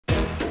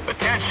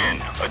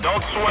Attention,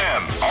 Adult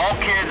Swim, all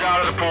kids out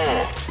of the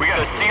pool. We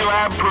got a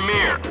Sealab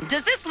premiere.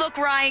 Does this look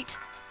right?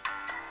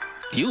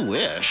 You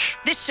wish.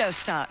 This show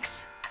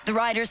sucks. The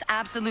writers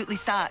absolutely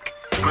suck.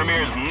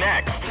 Premieres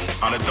next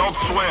on Adult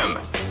Swim.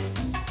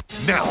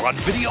 Now on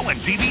video and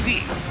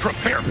DVD,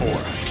 prepare for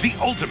the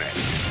ultimate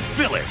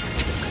villain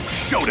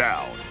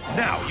showdown.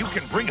 Now you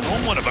can bring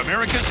home one of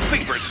America's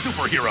favorite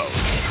superheroes.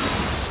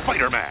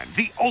 Spider-Man,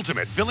 the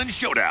ultimate villain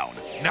showdown.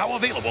 Now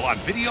available on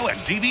video and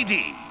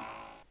DVD.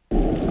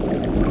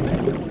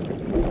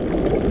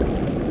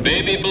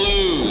 Baby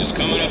Blues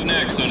coming up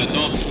next on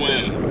Adult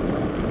Swim.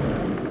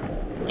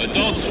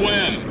 Adult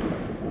Swim.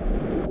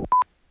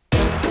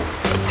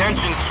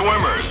 Attention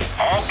swimmers,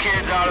 all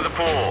kids out of the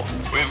pool.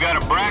 We've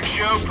got a Brak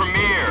Show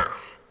premiere.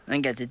 I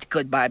guess it's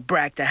goodbye,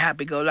 Brak, the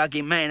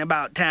happy-go-lucky man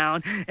about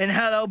town, and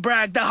hello,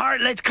 Brak, the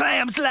heartless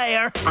clam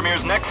slayer.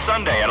 Premieres next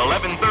Sunday at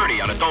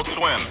 11:30 on Adult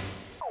Swim.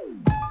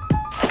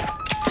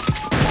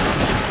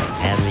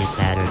 Every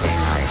Saturday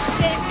night.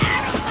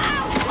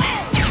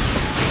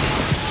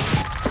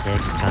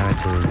 6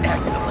 cartoons.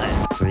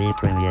 Excellent. 3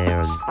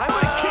 premieres. I'm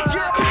gonna kick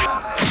your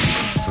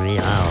ass. 3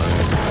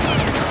 hours.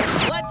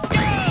 Let's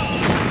go!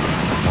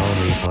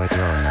 Only for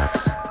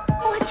grown-ups.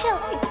 What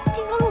shall I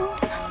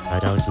do?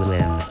 Adult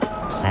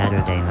Swim.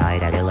 Saturday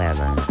night at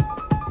 11.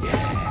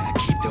 Yeah,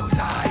 keep those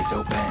eyes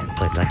open.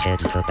 Put the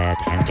kids to bed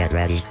and get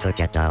ready to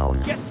get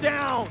down. Get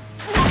down!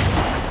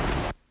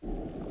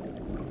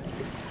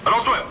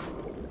 Adult Swim.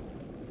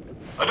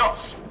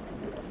 Adults.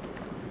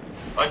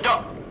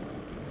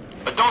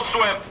 Adult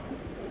Swim.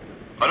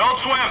 Adult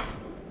Swim.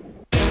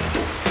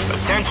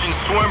 Attention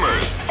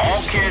swimmers,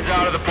 all kids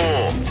out of the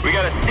pool. We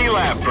got a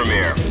Sealab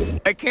premiere.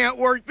 I can't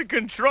work the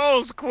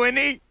controls,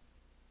 Quinny.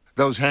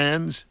 Those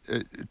hands,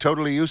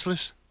 totally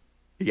useless?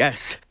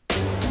 Yes.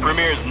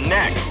 Premieres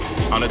next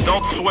on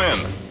Adult Swim.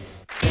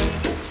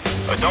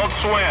 Adult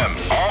Swim,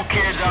 all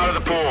kids out of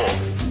the pool.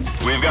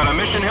 We've got a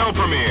Mission Hill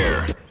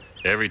premiere.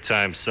 Every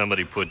time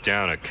somebody put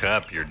down a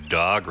cup, your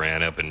dog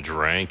ran up and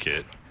drank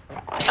it.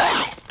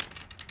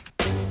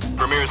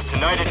 Premieres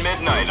tonight at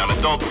midnight on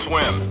Adult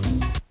Swim.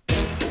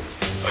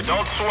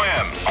 Adult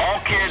Swim, all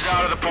kids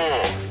out of the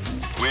pool.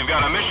 We've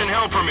got a Mission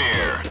Hill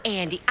premiere.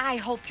 Andy, I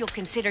hope you'll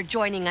consider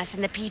joining us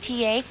in the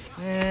PTA.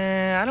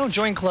 I don't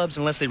join clubs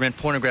unless they rent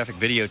pornographic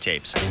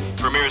videotapes.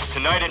 Premieres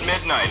tonight at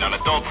midnight on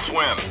Adult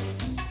Swim.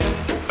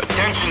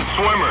 Attention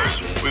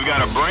swimmers, we've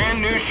got a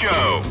brand new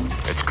show.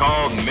 It's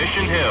called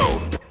Mission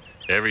Hill.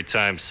 Every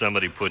time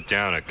somebody put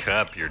down a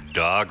cup, your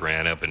dog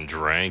ran up and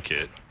drank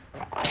it.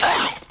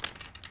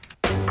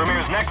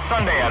 Premieres next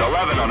Sunday at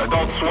 11 on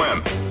Adult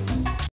Swim.